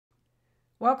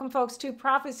Welcome, folks, to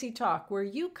Prophecy Talk, where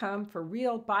you come for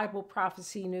real Bible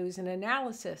prophecy news and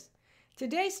analysis.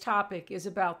 Today's topic is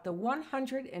about the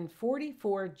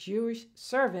 144 Jewish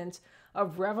servants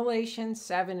of Revelation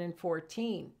 7 and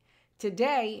 14.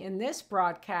 Today, in this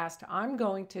broadcast, I'm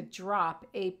going to drop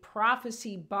a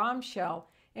prophecy bombshell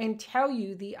and tell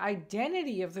you the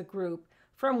identity of the group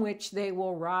from which they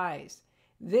will rise.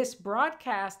 This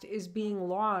broadcast is being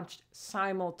launched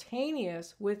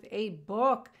simultaneous with a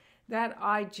book that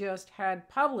I just had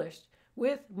published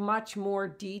with much more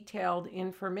detailed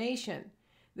information.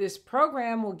 This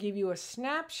program will give you a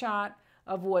snapshot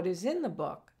of what is in the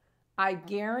book. I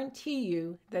guarantee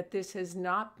you that this has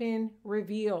not been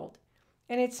revealed.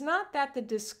 And it's not that the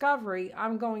discovery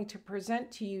I'm going to present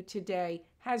to you today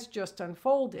has just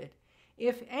unfolded.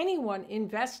 If anyone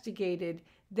investigated,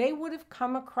 they would have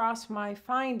come across my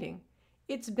finding.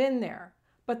 It's been there,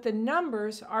 but the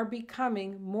numbers are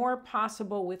becoming more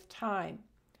possible with time.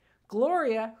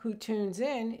 Gloria, who tunes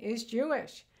in, is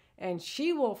Jewish, and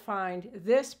she will find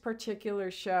this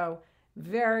particular show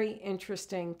very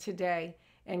interesting today.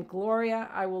 And Gloria,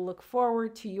 I will look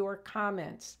forward to your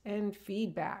comments and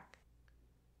feedback.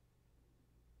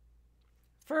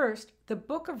 First, the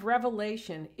book of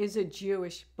Revelation is a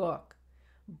Jewish book.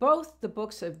 Both the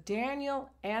books of Daniel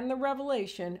and the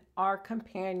Revelation are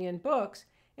companion books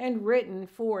and written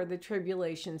for the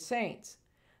tribulation saints.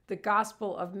 The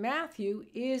Gospel of Matthew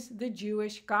is the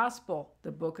Jewish gospel,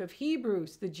 the book of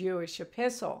Hebrews, the Jewish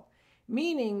epistle,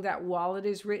 meaning that while it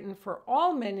is written for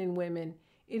all men and women,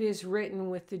 it is written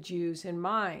with the Jews in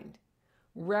mind.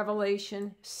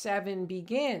 Revelation 7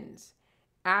 begins,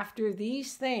 "After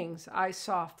these things I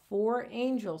saw 4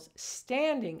 angels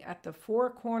standing at the 4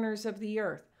 corners of the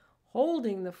earth,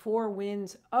 holding the 4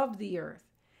 winds of the earth,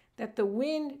 that the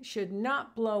wind should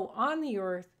not blow on the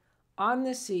earth, on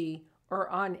the sea, or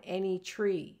on any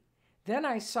tree. Then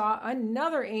I saw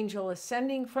another angel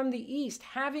ascending from the east,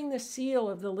 having the seal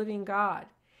of the living God.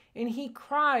 And he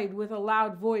cried with a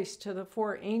loud voice to the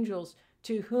 4 angels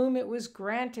to whom it was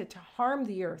granted to harm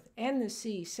the earth and the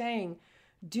sea, saying,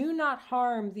 'Do not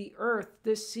harm the earth,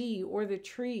 the sea, or the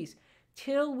trees,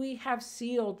 till we have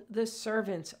sealed the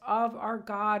servants of our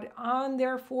God on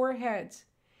their foreheads.'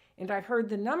 And I heard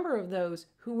the number of those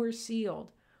who were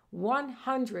sealed,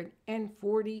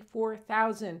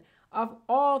 144,000 of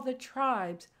all the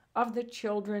tribes of the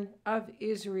children of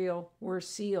Israel were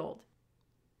sealed."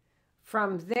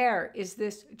 From there is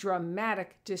this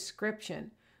dramatic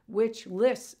description, which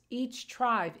lists each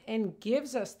tribe and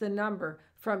gives us the number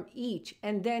from each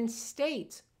and then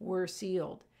states were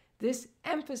sealed. This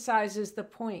emphasizes the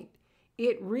point.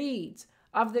 It reads,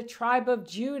 "Of the tribe of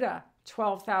Judah,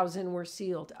 12,000 were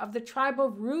sealed. Of the tribe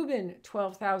of Reuben,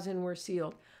 12,000 were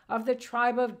sealed. Of the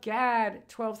tribe of Gad,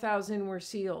 12,000 were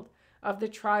sealed. Of the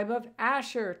tribe of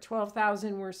Asher,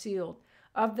 12,000 were sealed.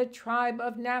 Of the tribe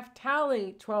of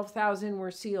Naphtali, 12,000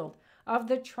 were sealed. Of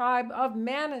the tribe of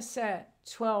Manasseh,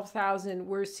 12,000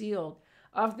 were sealed.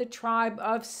 Of the tribe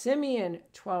of Simeon,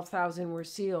 12,000 were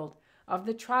sealed. Of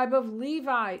the tribe of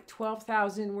Levi,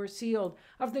 12,000 were sealed.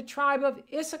 Of the tribe of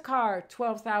Issachar,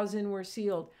 12,000 were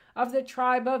sealed. Of the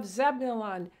tribe of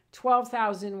Zebulun,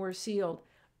 12,000 were sealed.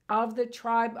 Of the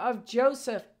tribe of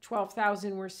Joseph,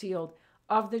 12,000 were sealed.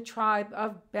 Of the tribe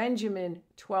of Benjamin,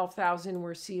 12,000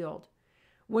 were sealed."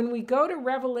 When we go to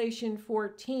Revelation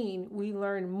 14, we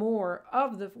learn more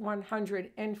of the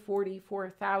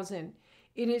 144,000.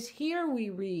 It is here we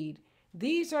read,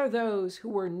 "These are those who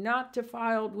were not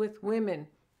defiled with women,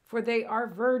 for they are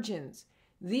virgins.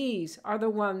 These are the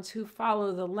ones who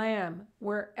follow the Lamb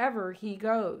wherever he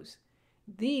goes.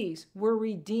 These were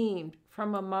redeemed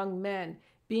from among men,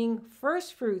 being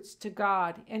firstfruits to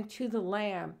God and to the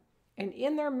Lamb. And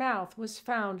in their mouth was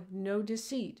found no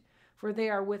deceit, for they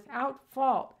are without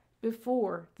fault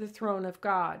before the throne of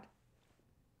God."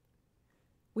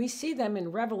 We see them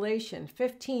in Revelation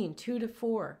 15,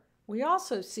 2-4. We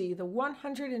also see the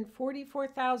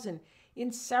 144,000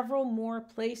 in several more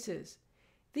places.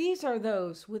 These are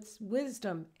those with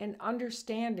wisdom and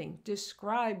understanding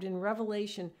described in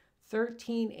Revelation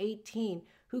 13:18,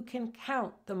 who can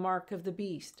count the mark of the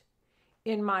beast.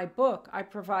 In my book, I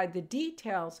provide the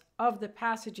details of the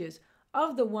passages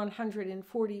of the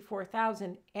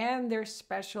 144,000 and their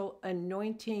special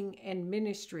anointing and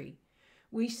ministry.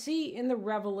 We see in the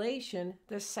Revelation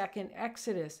the second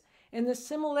Exodus and the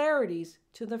similarities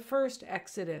to the first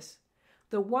Exodus.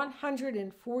 The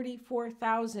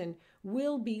 144,000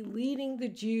 will be leading the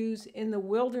Jews in the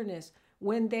wilderness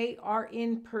when they are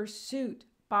in pursuit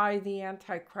by the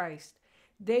Antichrist.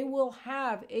 They will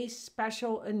have a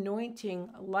special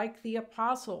anointing like the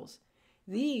apostles.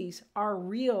 These are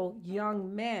real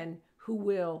young men who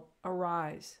will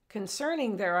arise.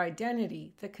 Concerning their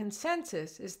identity, the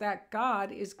consensus is that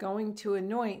God is going to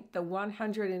anoint the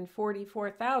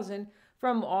 144,000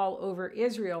 from all over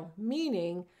Israel,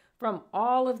 meaning from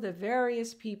all of the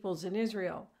various peoples in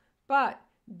Israel. But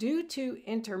due to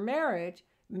intermarriage,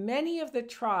 many of the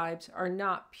tribes are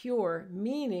not pure,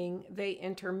 meaning they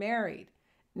intermarried,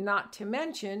 not to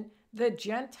mention the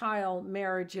Gentile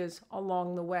marriages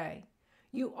along the way.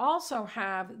 You also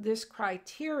have this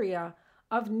criteria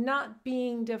of not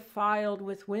being defiled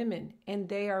with women, and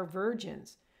they are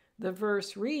virgins. The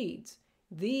verse reads,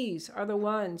 "These are the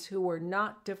ones who were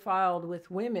not defiled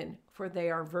with women, for they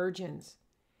are virgins."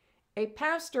 A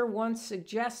pastor once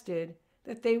suggested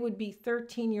that they would be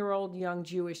 13-year-old young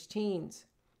Jewish teens.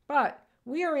 But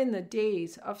we are in the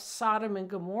days of Sodom and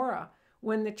Gomorrah,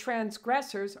 when the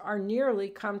transgressors are nearly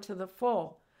come to the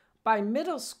full. By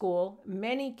middle school,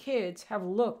 many kids have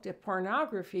looked at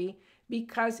pornography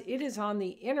because it is on the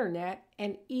internet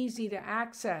and easy to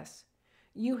access.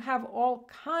 You have all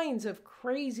kinds of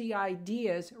crazy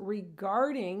ideas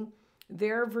regarding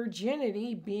their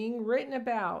virginity being written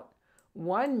about.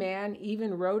 One man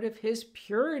even wrote of his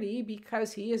purity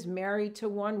because he is married to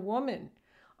one woman.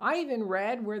 I even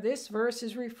read where this verse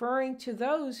is referring to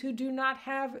those who do not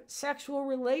have sexual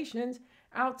relations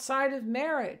outside of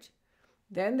marriage.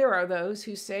 Then there are those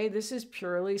who say this is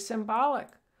purely symbolic,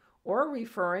 or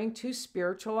referring to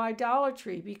spiritual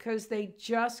idolatry because they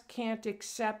just can't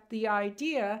accept the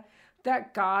idea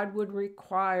that God would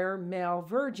require male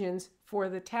virgins for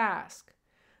the task.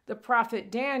 The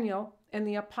prophet Daniel and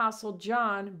the apostle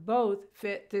John both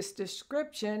fit this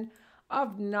description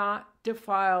of not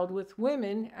defiled with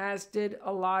women, as did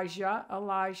Elijah,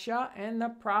 Elisha, and the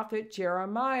prophet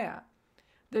Jeremiah.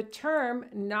 The term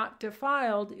not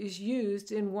defiled is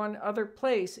used in one other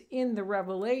place in the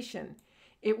Revelation.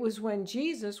 It was when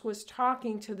Jesus was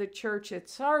talking to the church at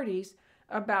Sardis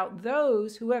about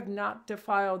those who have not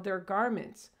defiled their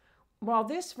garments. While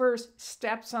this verse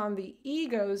steps on the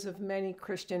egos of many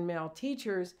Christian male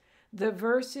teachers, the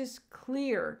verse is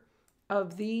clear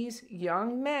of these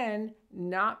young men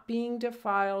not being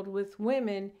defiled with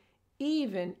women,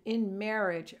 even in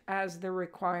marriage as the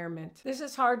requirement. This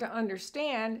is hard to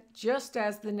understand, just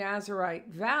as the Nazirite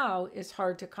vow is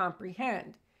hard to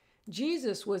comprehend.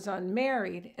 Jesus was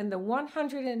unmarried, and the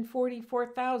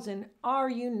 144,000 are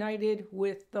united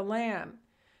with the Lamb.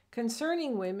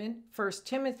 Concerning women, 1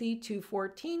 Timothy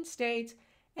 2:14 states,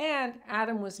 "And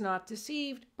Adam was not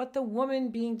deceived, but the woman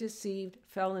being deceived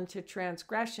fell into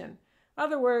transgression." In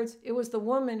other words, it was the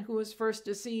woman who was first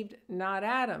deceived, not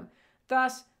Adam.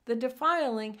 Thus, the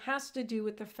defiling has to do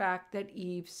with the fact that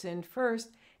Eve sinned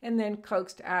first and then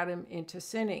coaxed Adam into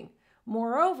sinning.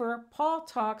 Moreover, Paul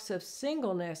talks of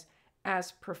singleness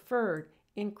as preferred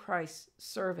in Christ's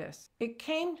service. It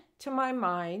came to my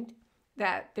mind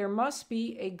that there must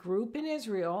be a group in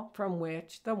Israel from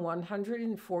which the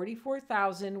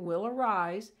 144,000 will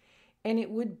arise, and it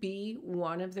would be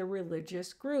one of the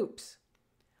religious groups.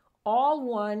 All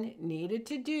one needed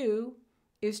to do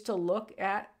is to look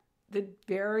at the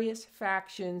various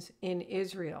factions in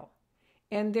Israel.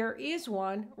 And there is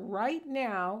one right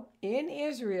now in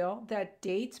Israel that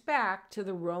dates back to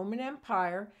the Roman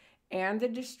Empire and the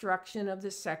destruction of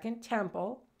the Second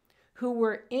Temple, who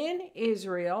were in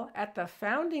Israel at the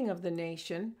founding of the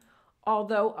nation,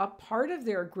 although a part of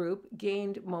their group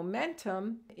gained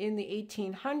momentum in the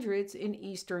 1800s in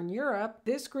Eastern Europe.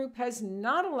 This group has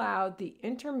not allowed the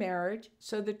intermarriage,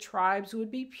 so the tribes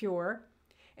would be pure,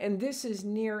 and this is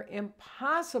near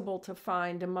impossible to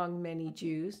find among many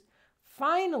Jews.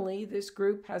 Finally, this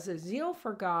group has a zeal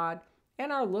for God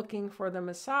and are looking for the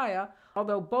Messiah,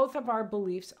 although both of our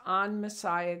beliefs on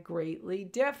Messiah greatly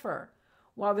differ.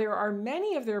 While there are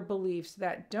many of their beliefs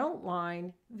that don't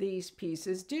line, these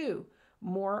pieces do.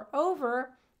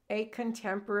 Moreover, a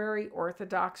contemporary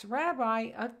Orthodox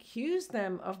rabbi accused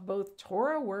them of both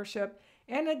Torah worship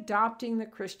and adopting the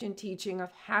Christian teaching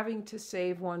of having to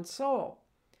save one's soul.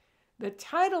 The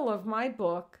title of my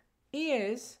book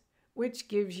is, which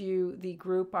gives you the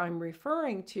group I'm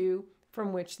referring to,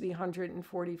 from which the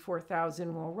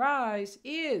 144,000 will rise,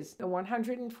 is The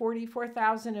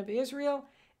 144,000 of Israel,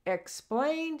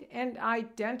 Explained and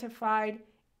Identified,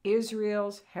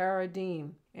 Israel's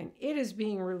Haredim, and it is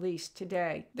being released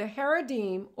today. The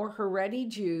Haredim, or Haredi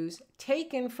Jews,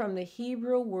 taken from the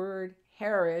Hebrew word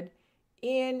Herod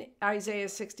in Isaiah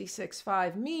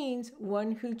 66:5, means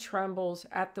one who trembles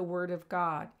at the word of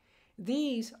God.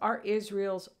 These are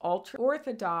Israel's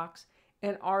ultra-Orthodox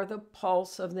and are the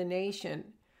pulse of the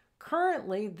nation.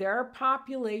 Currently, their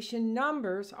population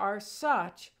numbers are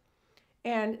such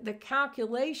And the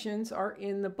calculations are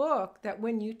in the book that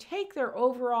when you take their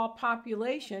overall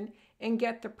population and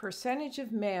get the percentage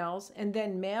of males and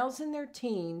then males in their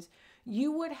teens,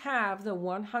 you would have the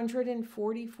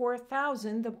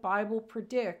 144,000 the Bible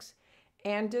predicts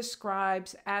and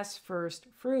describes as first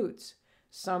fruits.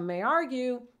 Some may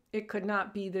argue it could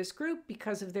not be this group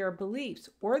because of their beliefs,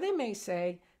 or they may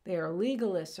say they are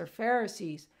legalists or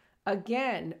Pharisees.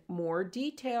 Again, more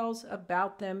details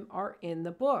about them are in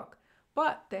the book.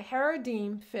 But the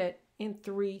Haredim fit in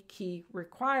 3 key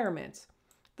requirements.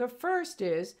 The first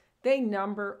is they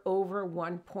number over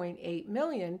 1.8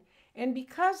 million, and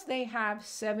because they have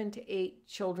 7 to 8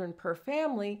 children per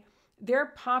family, their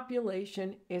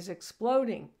population is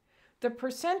exploding. The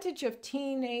percentage of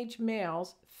teenage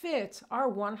males fits our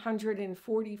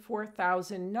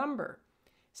 144,000 number.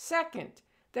 Second,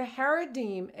 the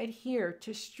Haredim adhere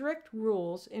to strict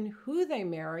rules in who they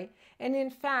marry, and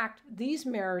in fact, these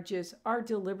marriages are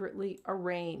deliberately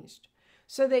arranged.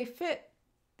 So they fit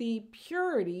the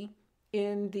purity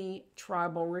in the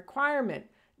tribal requirement.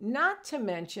 Not to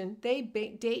mention, they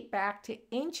date back to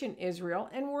ancient Israel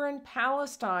and were in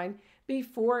Palestine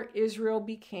before Israel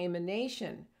became a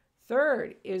nation.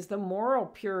 Third is the moral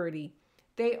purity.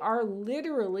 They are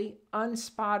literally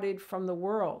unspotted from the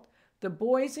world. The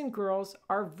boys and girls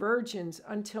are virgins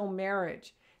until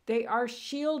marriage. They are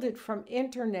shielded from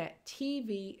internet,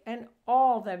 TV, and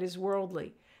all that is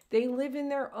worldly. They live in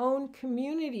their own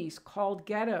communities called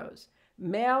ghettos.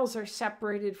 Males are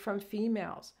separated from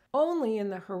females. Only in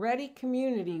the Haredi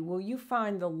community will you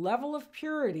find the level of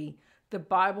purity the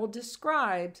Bible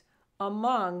describes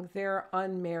among their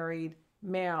unmarried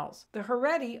males. The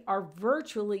Haredi are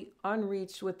virtually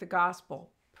unreached with the gospel,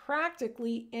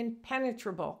 practically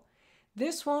impenetrable.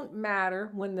 This won't matter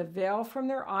when the veil from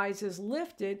their eyes is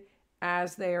lifted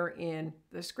as they are in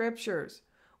the scriptures.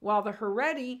 While the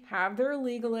Haredi have their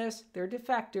legalists, their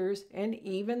defectors, and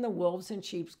even the wolves in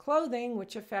sheep's clothing,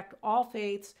 which affect all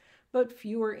faiths, but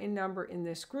fewer in number in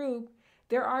this group,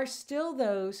 there are still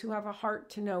those who have a heart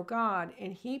to know God,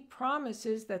 and He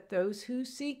promises that those who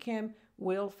seek Him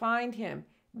will find Him.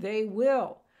 They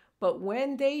will. But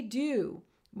when they do,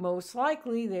 most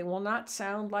likely they will not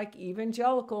sound like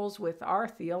evangelicals with our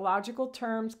theological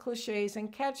terms, cliches,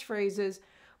 and catchphrases,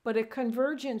 but a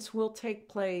convergence will take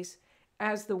place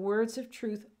as the words of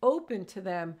truth open to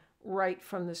them right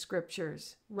from the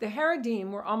scriptures. The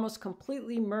Haredim were almost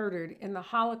completely murdered in the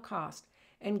Holocaust,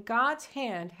 and God's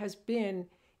hand has been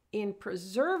in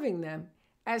preserving them,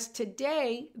 as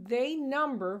today they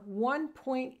number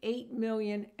 1.8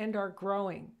 million and are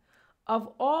growing.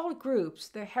 Of all groups,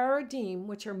 the Haredim,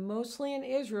 which are mostly in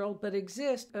Israel but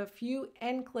exist a few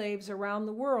enclaves around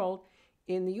the world,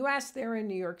 in the U.S. they're in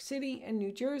New York City and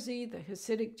New Jersey. The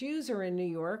Hasidic Jews are in New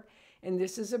York, and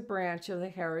this is a branch of the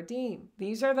Haredim.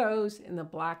 These are those in the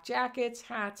black jackets,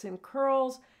 hats, and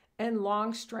curls, and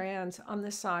long strands on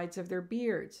the sides of their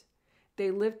beards. They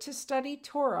live to study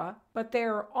Torah, but they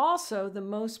are also the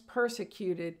most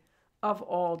persecuted of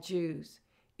all Jews.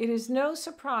 It is no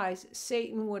surprise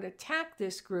Satan would attack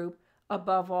this group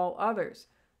above all others.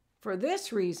 For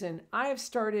this reason, I have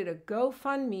started a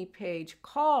GoFundMe page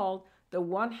called the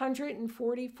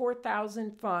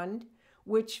 144,000 Fund,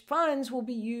 which funds will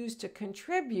be used to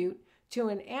contribute to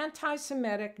an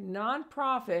anti-Semitic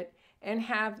nonprofit and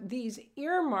have these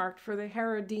earmarked for the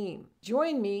Haredim.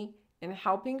 Join me in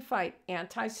helping fight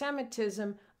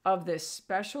anti-Semitism of this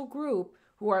special group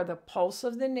who are the pulse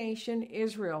of the nation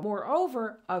Israel.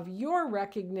 Moreover, of your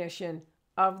recognition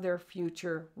of their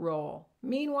future role.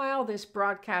 Meanwhile, this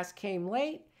broadcast came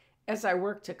late as I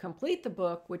work to complete the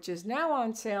book, which is now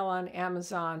on sale on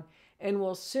Amazon and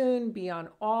will soon be on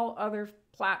all other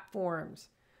platforms.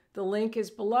 The link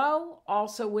is below,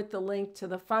 also with the link to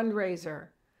the fundraiser.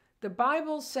 The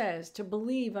Bible says to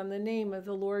believe on the name of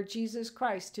the Lord Jesus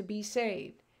Christ to be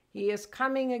saved. He is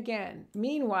coming again.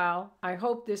 Meanwhile, I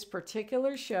hope this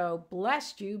particular show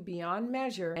blessed you beyond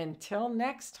measure. Until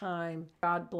next time, God bless.